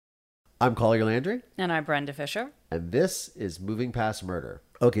I'm Collier Landry. And I'm Brenda Fisher. And this is Moving Past Murder.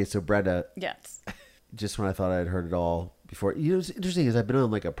 Okay, so Brenda. Yes. Just when I thought I'd heard it all before. You know, what's interesting is I've been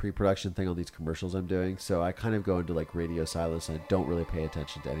on like a pre-production thing on these commercials I'm doing. So I kind of go into like radio silence and I don't really pay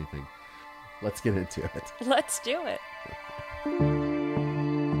attention to anything. Let's get into it. Let's do it.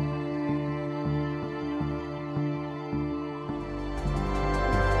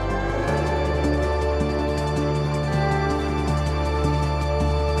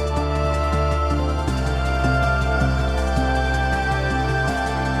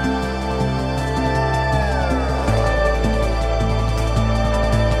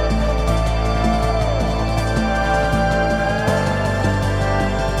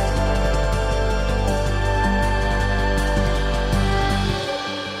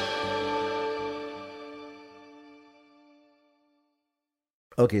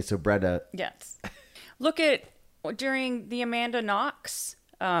 Okay, so Brenda. Yes. Look at during the Amanda Knox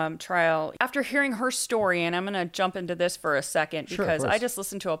trial. After hearing her story, and I'm going to jump into this for a second because I just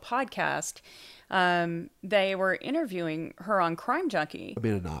listened to a podcast. They were interviewing her on Crime Junkie.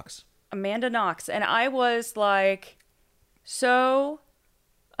 Amanda Knox. And I was like so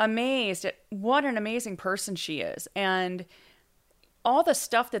amazed at what an amazing person she is. And all the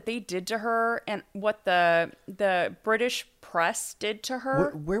stuff that they did to her and what the British press did to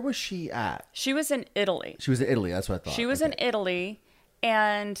her. Where was she at? She was in Italy. She was in Italy. That's what I thought. She was in Italy,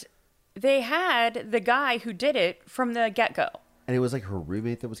 and they had the guy who did it from the get-go. And it was like her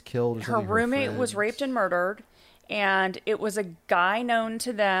roommate that was killed or something? Her roommate was raped and murdered, and it was a guy known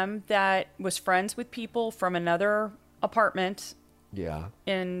to them that was friends with people from another apartment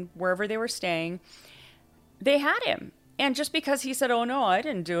in wherever they were staying. They had him. And just because he said, oh, no, I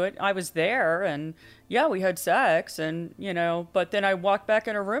didn't do it. I was there. And yeah, we had sex. And, you know, but then I walked back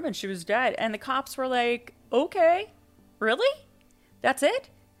in her room and she was dead. And the cops were like, okay, really? That's it?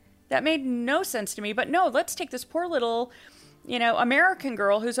 That made no sense to me. But no, let's take this poor little, you know, American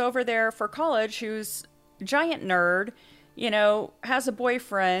girl who's over there for college, who's a giant nerd, you know, has a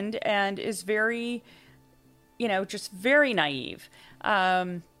boyfriend and is very, you know, just very naive.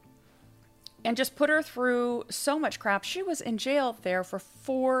 And just put her through so much crap. She was in jail there for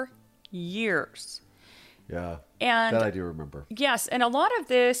 4 years. Yeah. And that I do remember. Yes. And a lot of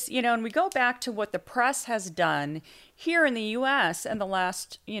this, you know, and we go back to what the press has done here in the U.S. in the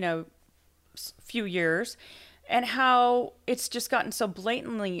last, you know, few years, and how it's just gotten so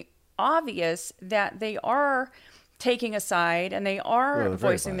blatantly obvious that they are taking a side and they are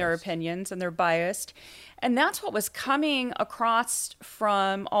voicing their opinions and they're biased. And that's what was coming across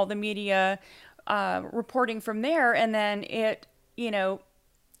from all the media reporting from there. And then it, you know,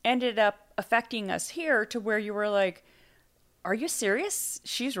 ended up affecting us here to where you were like, are you serious?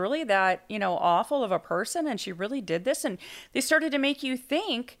 She's really that, you know, awful of a person and she really did this? And they started to make you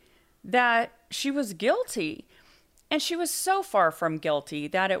think that she was guilty. And she was so far from guilty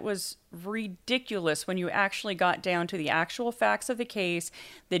that it was ridiculous when you actually got down to the actual facts of the case,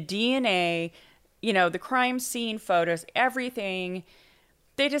 the DNA, you know, the crime scene photos, everything.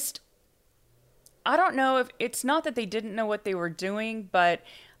 They just, I don't know if it's not that they didn't know what they were doing, but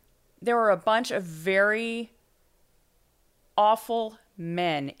there were a bunch of very awful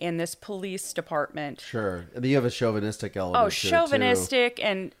men in this police department. Sure. And then you have a chauvinistic element. Oh, chauvinistic.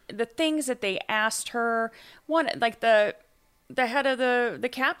 And the things that they asked her, one, like the head of the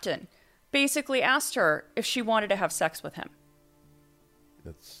captain basically asked her if she wanted to have sex with him.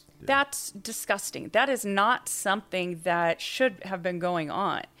 That's disgusting. That is not something that should have been going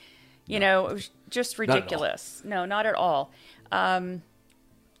on. You know, it was just ridiculous. No, not at all. Oh,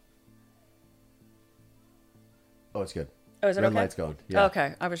 it's good. Oh, is it Red okay? light's going. Yeah.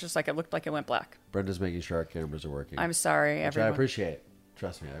 Okay. I was just like, it looked like it went black. Brenda's making sure our cameras are working. I'm sorry, everyone. I appreciate.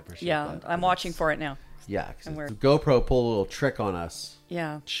 Trust me, I appreciate that. Yeah, I'm watching for it now. Yeah, because GoPro pulled a little trick on us.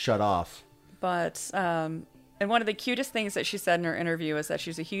 Yeah. Shut off. But, and one of the cutest things that she said in her interview is that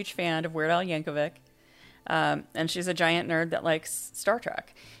she's a huge fan of Weird Al Yankovic. And she's a giant nerd that likes Star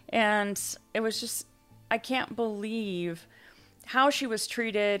Trek. And it was just, I can't believe how she was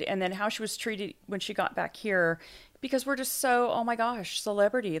treated and then how she was treated when she got back here. Because we're just so, oh my gosh,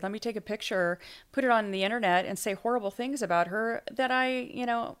 celebrity. Let me take a picture, put it on the internet and say horrible things about her that I, you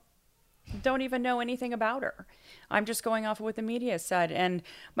know, don't even know anything about her. I'm just going off of what the media said. And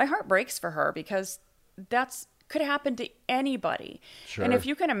my heart breaks for her because that's could happen to anybody. Sure. And if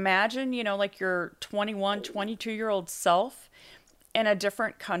you can imagine, you know, like your 21, 22-year-old self in a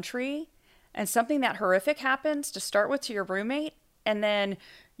different country and something that horrific happens to start with to your roommate and then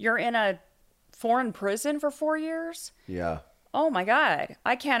you're in a foreign prison for 4 years. Yeah. Oh my God.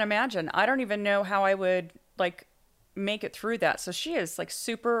 I can't imagine. I don't even know how I would like make it through that. So she is like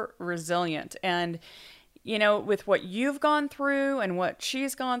super resilient. And, you know, with what you've gone through and what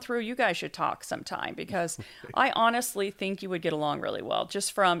she's gone through, you guys should talk sometime, because I honestly think you would get along really well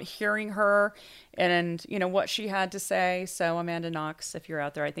just from hearing her and, you know, what she had to say. So Amanda Knox, if you're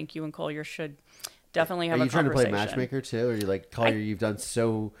out there, I think you and Collier should definitely have a conversation. Are you trying to play matchmaker too? Or are you like, Collier, you've done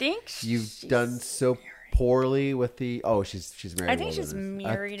so poorly with the... Oh, she's married. I think she's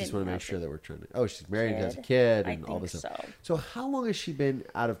married. I just want to make sure that we're trying to... Oh, she's married and has a kid and all this stuff. So how long has she been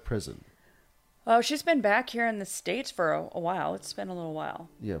out of prison? Oh, she's been back here in the States for a while. It's been a little while.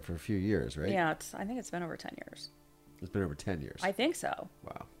 Yeah, for a few years, right? Yeah, I think it's been over 10 years. It's been over 10 years. I think so.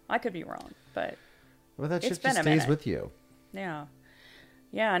 Wow. I could be wrong, but well, that shit just stays with you. Yeah.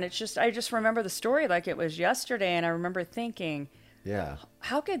 Yeah, and it's just, I just remember the story like it was yesterday, and I remember thinking, yeah,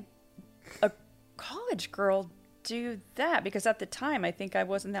 how could a college girl do that? Because at the time, I think I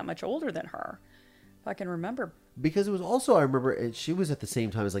wasn't that much older than her, if I can remember. Because it was also, I remember, she was at the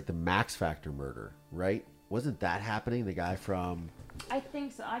same time as like the Max Factor murder, right? Wasn't that happening? The guy from... I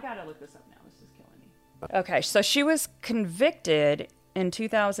think so. I gotta look this up now. This is killing me. Okay, so she was convicted in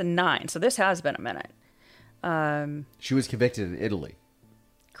 2009. So this has been a minute. She was convicted in Italy.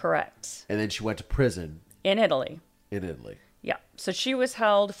 Correct. And then she went to prison. In Italy. In Italy. Yeah. So she was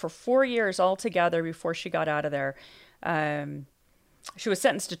held for 4 years altogether before she got out of there. She was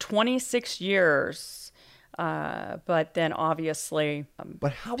sentenced to 26 years. But then obviously...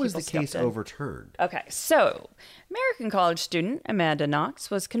 but how was the case overturned? Okay, so American college student Amanda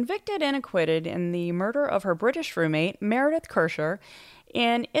Knox was convicted and acquitted in the murder of her British roommate, Meredith Kirscher,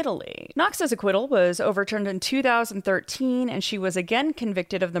 in Italy. Knox's acquittal was overturned in 2013, and she was again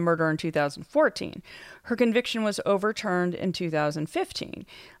convicted of the murder in 2014. Her conviction was overturned in 2015.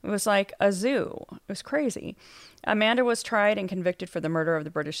 It was like a zoo. It was crazy. Amanda was tried and convicted for the murder of the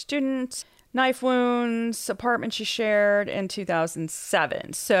British student, knife wounds, apartment she shared in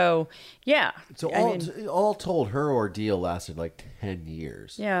 2007. So, yeah. So all told, her ordeal lasted like 10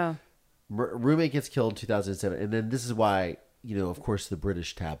 years. Yeah. Roommate gets killed in 2007. And then this is why, you know, of course, the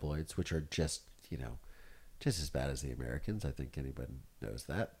British tabloids, which are just, you know, just as bad as the Americans. I think anybody knows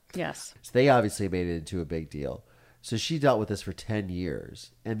that. Yes. So they obviously made it into a big deal. So she dealt with this for 10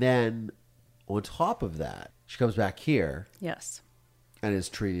 years. And then on top of that, she comes back here. Yes. And is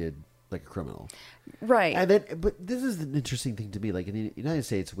treated like a criminal. Right. And then, but this is an interesting thing to me. Like in the United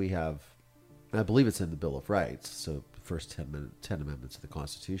States, we have, I believe it's in the Bill of Rights, so the first 10 amendments of the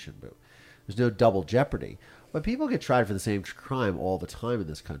Constitution, but there's no double jeopardy. But people get tried for the same crime all the time in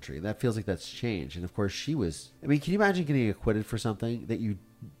this country. And that feels like that's changed. And of course she was, I mean, can you imagine getting acquitted for something that you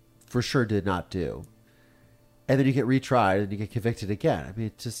for sure did not do? And then you get retried and you get convicted again. I mean,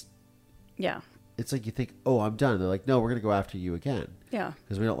 it just... Yeah. It's like you think, oh, I'm done. They're like, no, we're going to go after you again. Yeah.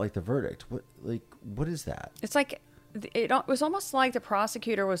 Because we don't like the verdict. What is that? It's like, it was almost like the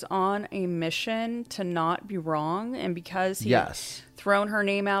prosecutor was on a mission to not be wrong. And because he had thrown her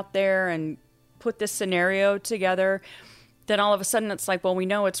name out there and put this scenario together, then all of a sudden it's like, well, we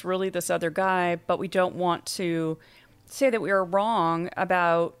know it's really this other guy, but we don't want to say that we were wrong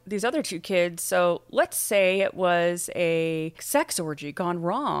about these other two kids. So let's say it was a sex orgy gone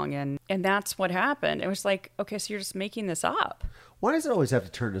wrong, and that's what happened. It was like, okay, so you're just making this up. Why does it always have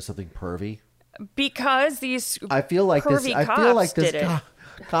to turn to something pervy? Because these I feel like cops did it.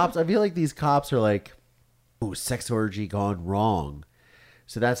 Cops, I feel like these cops are like, oh, sex orgy gone wrong.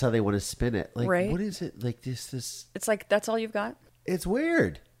 So that's how they want to spin it. Like, right. What is it? Like this. It's like, that's all you've got? It's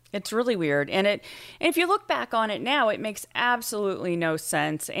weird. It's really weird. And if you look back on it now, it makes absolutely no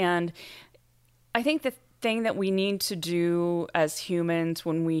sense. And I think the thing that we need to do as humans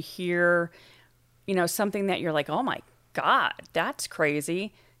when we hear, you know, something that you're like, oh my God, that's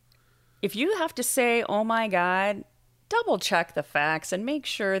crazy. If you have to say, oh my God, double check the facts and make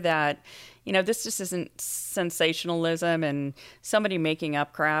sure that, you know, this just isn't sensationalism and somebody making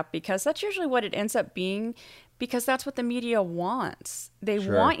up crap, because that's usually what it ends up being. Because that's what the media wants. They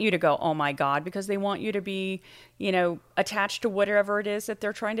want you to go, oh my God, because they want you to be, you know, attached to whatever it is that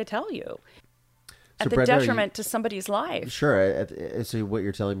they're trying to tell you. At the detriment to somebody's life. Sure. So what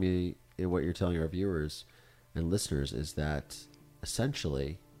you're telling me, what you're telling our viewers and listeners is that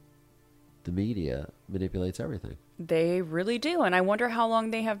essentially the media manipulates everything. They really do. And I wonder how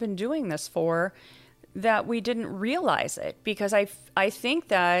long they have been doing this for, that we didn't realize it. Because I think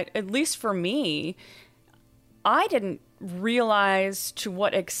that, at least for me, I didn't realize to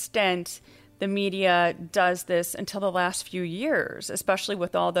what extent the media does this until the last few years, especially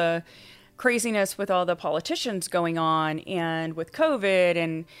with all the craziness with all the politicians going on and with COVID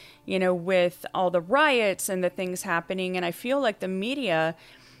and, you know, with all the riots and the things happening. And I feel like the media, you know, has been, you know, attached to whatever it is that they're trying to tell you.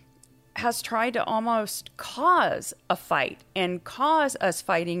 At the detriment to somebody's life. Sure. So the media has tried to almost cause a fight and cause us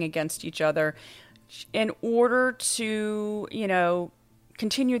fighting against each other in order to,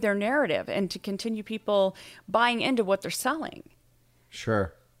 continue their narrative and to continue people buying into what they're selling.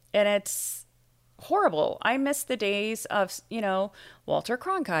 Sure. And it's horrible. I miss the days of, Walter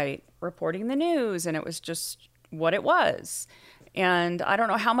Cronkite reporting the news, and it was just what it was. And I don't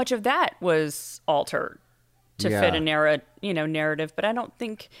know how much of that was altered to fit a narrative, but I don't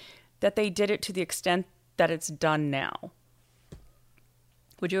think that they did it to the extent that it's done now.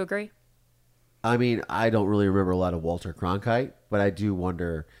 Would you agree? I mean, I don't really remember a lot of Walter Cronkite, but I do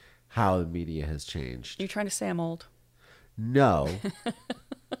wonder how the media has changed. You trying to say I'm old? No.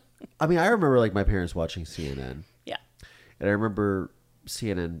 I mean, I remember like my parents watching CNN. Yeah. And I remember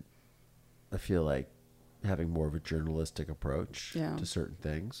CNN, I feel like, having more of a journalistic approach to certain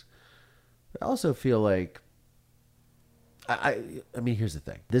things. But I also feel like, I mean, here's the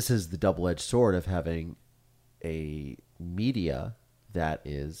thing. This is the double-edged sword of having a media that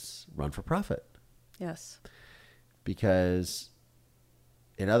is run for profit. Yes. Because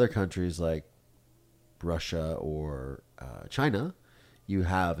in other countries like Russia or China, you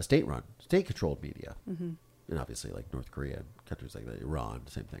have a state-controlled media. Mm-hmm. And obviously like North Korea and countries like that, Iran,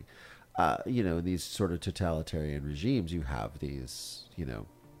 same thing. In these sort of totalitarian regimes, you have these,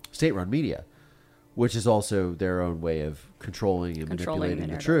 state-run media, which is also their own way of controlling and manipulating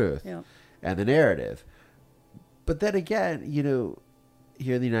the truth and the narrative. But then again,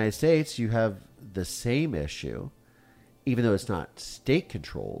 here in the United States, you have the same issue, even though it's not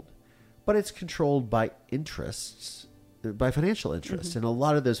state-controlled, but it's controlled by interests, by financial interests. Mm-hmm. And a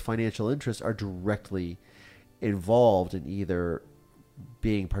lot of those financial interests are directly involved in either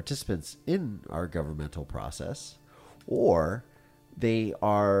being participants in our governmental process, or they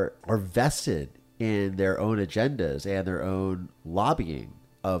are vested in their own agendas and their own lobbying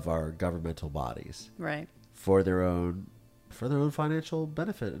of our governmental bodies, right, for their own financial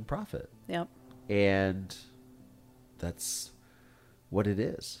benefit and profit. Yep. And that's what it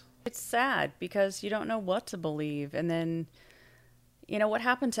is. It's sad because you don't know what to believe, and then what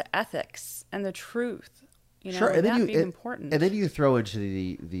happened to ethics and the truth. Sure, and then important. And then you throw into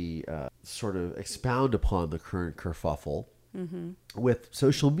the sort of expound upon the current kerfuffle with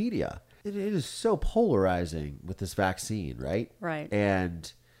social media. It is so polarizing with this vaccine, right? Right.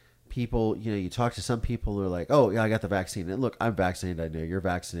 And people, you talk to some people who are like, "Oh, yeah, I got the vaccine." And look, I'm vaccinated. I know you're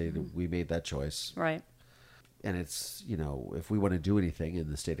vaccinated. Mm-hmm. We made that choice. Right. And it's, if we want to do anything in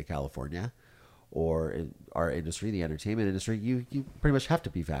the state of California or in our industry, the entertainment industry, you pretty much have to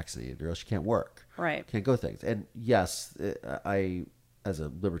be vaccinated or else you can't work. Right. Can't go things. And yes, I, as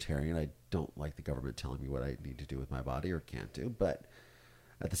a libertarian, I don't like the government telling me what I need to do with my body or can't do. But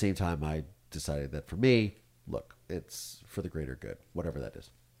at the same time, I decided that for me, look, it's for the greater good, whatever that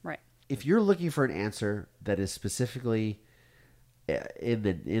is. Right. If you're looking for an answer that is specifically in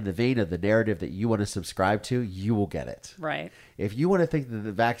the vein of the narrative that you want to subscribe to, you will get it. Right. If you want to think that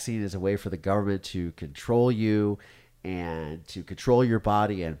the vaccine is a way for the government to control you and to control your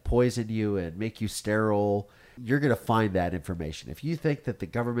body and poison you and make you sterile, you're going to find that information. If you think that the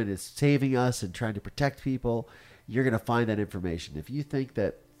government is saving us and trying to protect people, you're going to find that information. If you think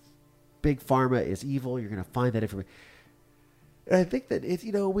that big pharma is evil, you're going to find that information. And I think that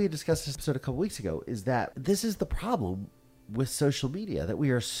we discussed this episode a couple weeks ago, is that this is the problem with social media that we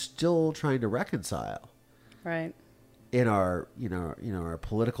are still trying to reconcile. Right. In our, our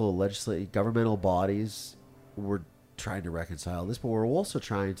political, legislative, governmental bodies, we're trying to reconcile this, but we're also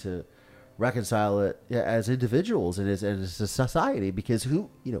trying to reconcile it as individuals and as a society, because who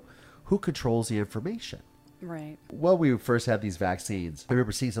controls the information? Right. When we first had these vaccines, I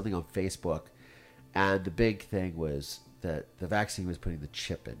remember seeing something on Facebook, and the big thing was that the vaccine was putting the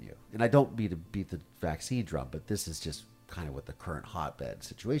chip in you. And I don't mean to beat the vaccine drum, but this is just kind of what the current hotbed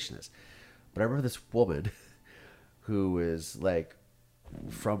situation is. But I remember this woman who is like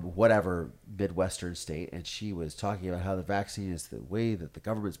from whatever Midwestern state, and she was talking about how the vaccine is the way that the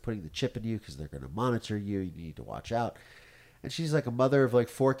government's putting the chip in you because they're going to monitor you. You need to watch out. And she's like a mother of like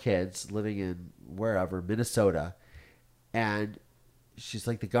 4 kids living in wherever, Minnesota. And she's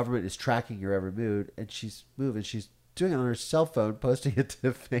like, the government is tracking your every move, and she's doing it on her cell phone, posting it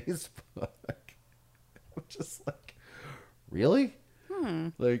to Facebook. I'm just like, really?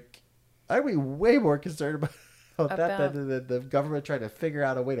 Like, I'd be way more concerned about that than the government trying to figure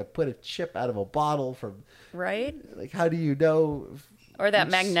out a way to put a chip out of a bottle from... Right? Like, how do you know... Or that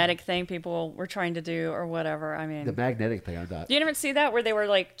magnetic thing people were trying to do, or whatever. I mean, the magnetic thing, I'm not. You didn't see that where they were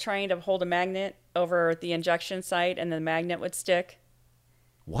like trying to hold a magnet over the injection site, and the magnet would stick?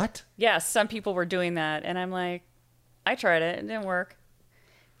 What? Yes, some people were doing that, and I'm like, I tried it. It didn't work.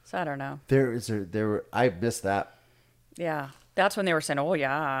 So I don't know. I missed that. Yeah. That's when they were saying, oh,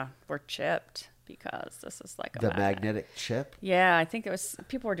 yeah, we're chipped because this is like a The magnetic chip? Yeah, I think it was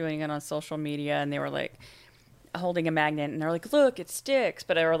people were doing it on social media and they were like holding a magnet and they're like, look, it sticks.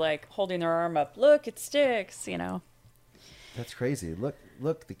 But they were like holding their arm up, look, it sticks, you know. That's crazy.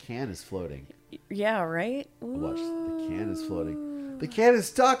 Look, the can is floating. Yeah, right? Watch, the can is floating. The can is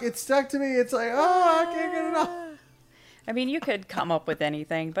stuck. It's stuck to me. It's like, oh, I can't get it off. I mean, you could come up with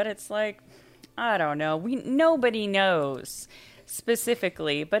anything, but it's like, I don't know. Nobody knows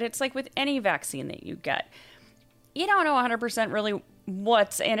specifically, but it's like with any vaccine that you get, you don't know 100% really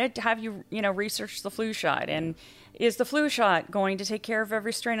what's in it. Have you, researched the flu shot? And is the flu shot going to take care of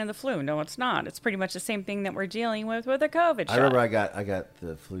every strain of the flu? No, it's not. It's pretty much the same thing that we're dealing with a COVID shot. I remember I got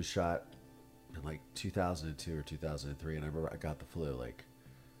the flu shot in like 2002 or 2003, and I remember I got the flu like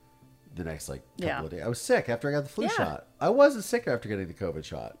the next couple of days. I was sick after I got the flu shot. I wasn't sick after getting the COVID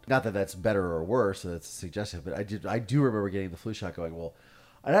shot. Not that that's better or worse, so that's suggestive, but I do remember getting the flu shot going, well,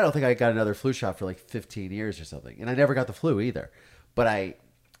 and I don't think I got another flu shot for like 15 years or something. And I never got the flu either. But I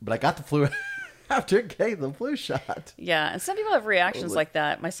got the flu after getting the flu shot. Yeah, and some people have reactions like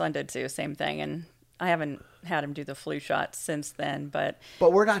that. My son did too, same thing. And I haven't had him do the flu shot since then, but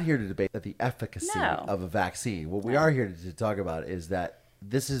we're not here to debate the efficacy of a vaccine. What we are here to talk about is that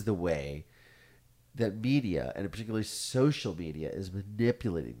this is the way that media, and particularly social media, is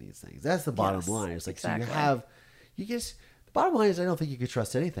manipulating these things. That's the bottom line. It's like, exactly. So the bottom line is I don't think you can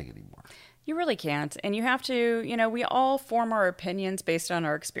trust anything anymore. You really can't. And you have to, we all form our opinions based on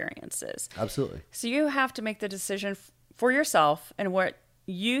our experiences. Absolutely. So you have to make the decision for yourself and what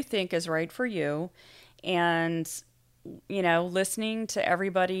you think is right for you. And, listening to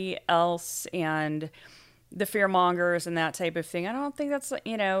everybody else and the fear mongers and that type of thing, I don't think that's,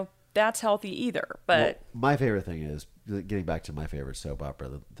 that's healthy either. But my favorite thing is, getting back to my favorite soap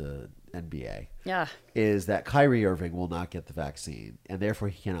opera, the NBA, yeah, is that Kyrie Irving will not get the vaccine, and therefore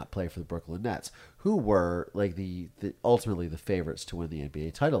he cannot play for the Brooklyn Nets, who were like the ultimately the favorites to win the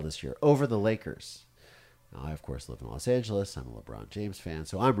NBA title this year over the Lakers. Now, I of course live in Los Angeles. I'm a LeBron James fan,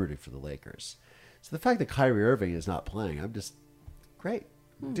 so I'm rooting for the Lakers. So the fact that Kyrie Irving is not playing, I'm just great,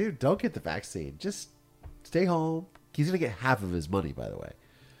 dude. Don't get the vaccine. Just stay home. He's gonna get half of his money, by the way.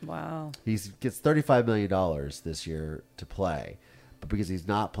 Wow. He gets $35 million this year to play, but because he's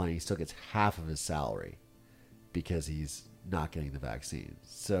not playing, he still gets half of his salary because he's not getting the vaccine.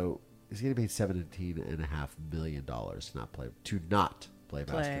 So he's getting paid $17.5 million to not play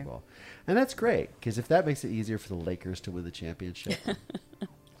basketball. And that's great, because if that makes it easier for the Lakers to win the championship,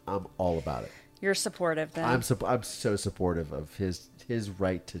 I'm all about it. You're supportive then. I'm so supportive of his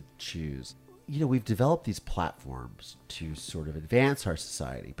right to choose. We've developed these platforms to sort of advance our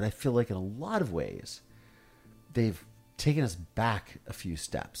society, but I feel like in a lot of ways, they've taken us back a few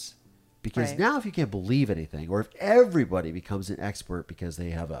steps. Because now if you can't believe anything, or if everybody becomes an expert because they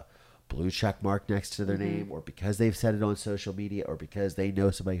have a blue check mark next to their name, or because they've said it on social media, or because they know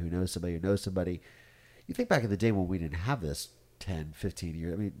somebody who knows somebody who knows somebody. You think back in the day when we didn't have this 10, 15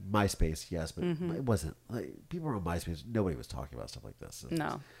 years. I mean, MySpace, yes, but it wasn't. Like, people were on MySpace. Nobody was talking about stuff like this.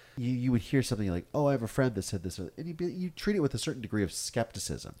 No. You would hear something like, oh, I have a friend that said this, and you treat it with a certain degree of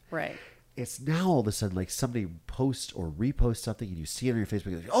skepticism. Right. It's now all of a sudden like somebody posts or reposts something and you see it on your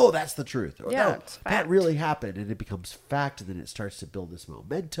Facebook, like, oh, that's the truth. Or, yeah, no, it's fact. that really happened, and it becomes fact, and then it starts to build this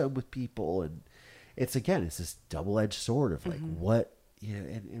momentum with people, and it's this double-edged sword of like what,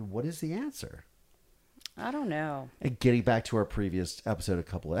 and what is the answer? I don't know. And getting back to our previous episode a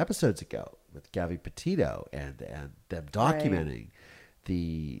couple of episodes ago with Gabby Petito and them documenting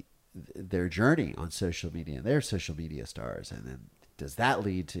their journey on social media and their social media stars, and then does that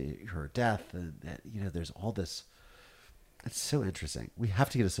lead to her death? And there's all this. It's so interesting. We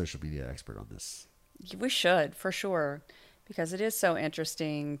have to get a social media expert on this. We should, for sure, because it is so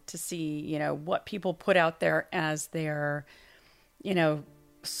interesting to see, what people put out there as their,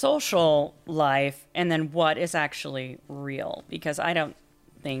 social life, and then what is actually real. Because I don't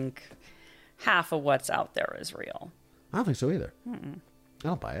think half of what's out there is real. I don't think so either. I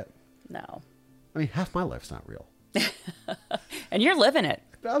don't buy it. No. I mean, half my life's not real. And you're living it.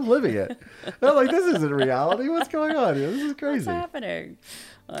 I'm living it. I'm like, this isn't reality. What's going on here? This is crazy. What's happening?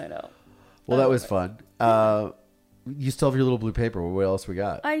 I know. Well, that was fun. You still have your little blue paper. What else we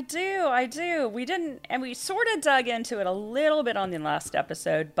got? I do. We sort of dug into it a little bit on the last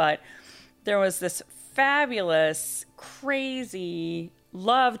episode, but there was this fabulous, crazy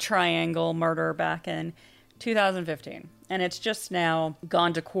love triangle murder back in 2015. And it's just now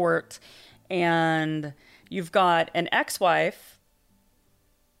gone to court. And you've got an ex-wife,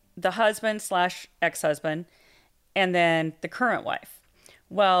 the husband/ex-husband, and then the current wife.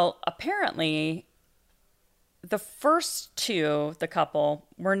 Well, apparently, the first two, the couple,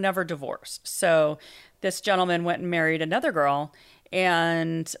 were never divorced. So this gentleman went and married another girl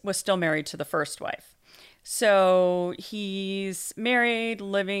and was still married to the first wife. So he's married,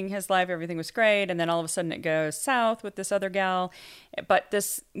 living his life, everything was great, and then all of a sudden it goes south with this other gal. But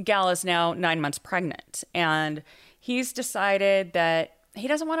this gal is now 9 months pregnant, and he's decided that he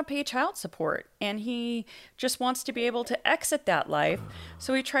doesn't want to pay child support, and he just wants to be able to exit that life.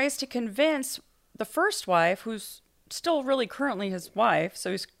 So he tries to convince the first wife, who's still really currently his wife,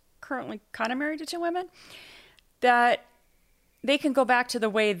 so he's currently kind of married to two women, that they can go back to the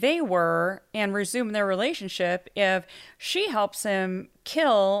way they were and resume their relationship if she helps him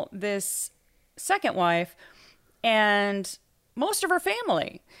kill this second wife and most of her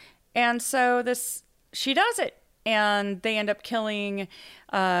family. And so she does it. And they end up killing...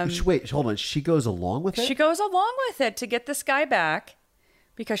 Wait, hold on. She goes along with it? She goes along with it to get this guy back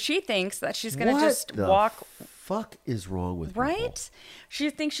because she thinks that she's going to just walk... What the fuck is wrong with people? Right? She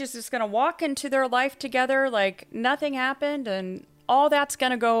thinks she's just going to walk into their life together like nothing happened and all that's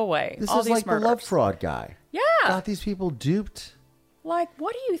going to go away. This all is these like murders. the love fraud guy. Yeah. Got these people duped. Like,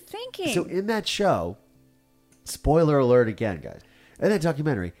 what are you thinking? So in that show, spoiler alert again, guys, in that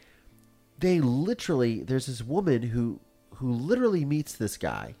documentary, there's this woman who literally meets this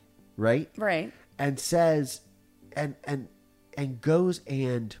guy, right? Right. And says, and goes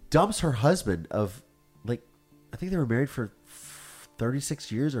and dumps her husband of, like, I think they were married for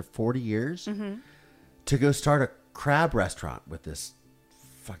 36 years or 40 years to go start a crab restaurant with this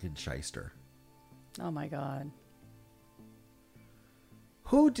fucking shyster. Oh my God.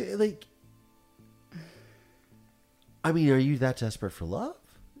 Who did, like, I mean, are you that desperate for love?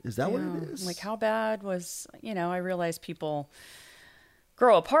 Is that what it is? Like, how bad was, I realize people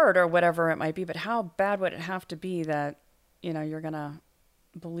grow apart or whatever it might be, but how bad would it have to be that, you're going to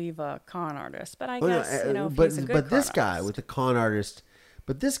believe a con artist? But I guess, if he's a good but this con guy artist. with the con artist,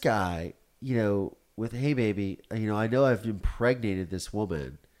 but this guy, with, hey baby, I know I've impregnated this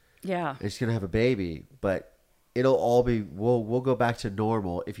woman. Yeah. And she's going to have a baby, but it'll all be, we'll go back to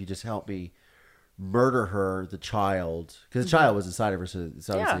normal if you just help me murder her, the child, because the child was inside of her, so it's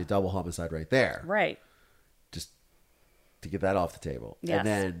obviously a double homicide right there. Right. Just to get that off the table. Yes. And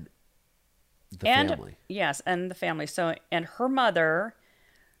then the family. Yes, and the family. So, and her mother,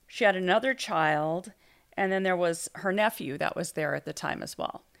 she had another child, and then there was her nephew that was there at the time as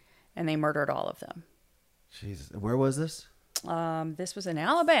well. And they murdered all of them. Jesus. And where was this? This was in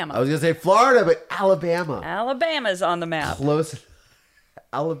Alabama. I was going to say Florida, but Alabama. Alabama's on the map. Close.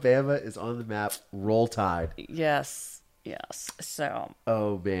 Alabama is on the map. Roll Tide. Yes. So.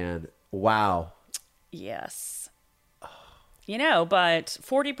 Oh, man. Wow. Yes. But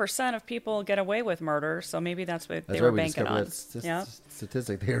 40% of people get away with murder, so maybe that's what they were banking on. Yeah.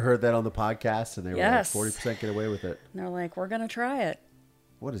 Statistic. They heard that on the podcast, and they were like, 40% get away with it. And they're like, we're going to try it.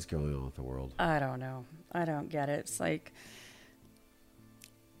 What is going on with the world? I don't know. I don't get it. It's like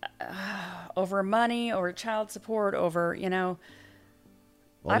over money, over child support, over,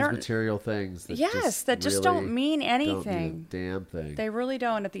 all these material things. That just don't mean anything. Don't mean a damn thing. They really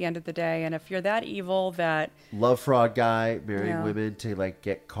don't at the end of the day. And if you're that evil that... Love fraud guy marrying women to, like,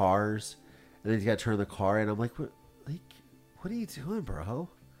 get cars. And then he's got to turn the car in. I'm like, what are you doing, bro?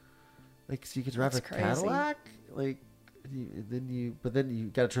 Like, so you can drive a Cadillac? Like, then you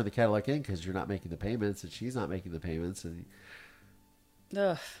got to turn the Cadillac in because you're not making the payments and she's not making the payments. And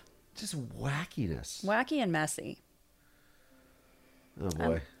ugh. Just wackiness. Wacky and messy. Oh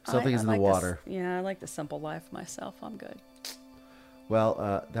boy, something's in the water. I like the simple life myself. I'm good.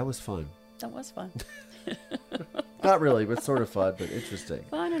 Well, that was fun. That was fun. Not really, but sort of fun, but interesting.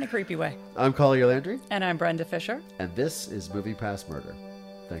 Fun in a creepy way. I'm Collier Landry. And I'm Brenda Fisher. And this is Moving Past Murder.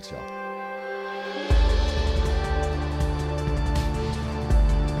 Thanks, y'all.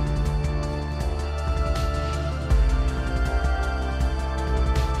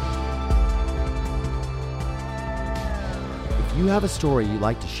 If you have a story you'd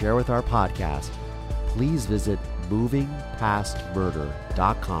like to share with our podcast, please visit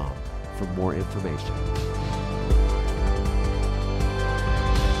movingpastmurder.com for more information.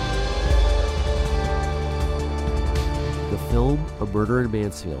 The film A Murder in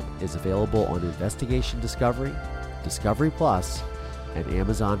Mansfield is available on Investigation Discovery, Discovery Plus, and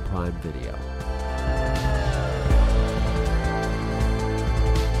Amazon Prime Video.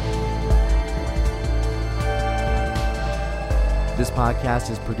 This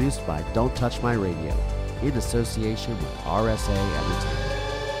podcast is produced by Don't Touch My Radio in association with RSA Entertainment.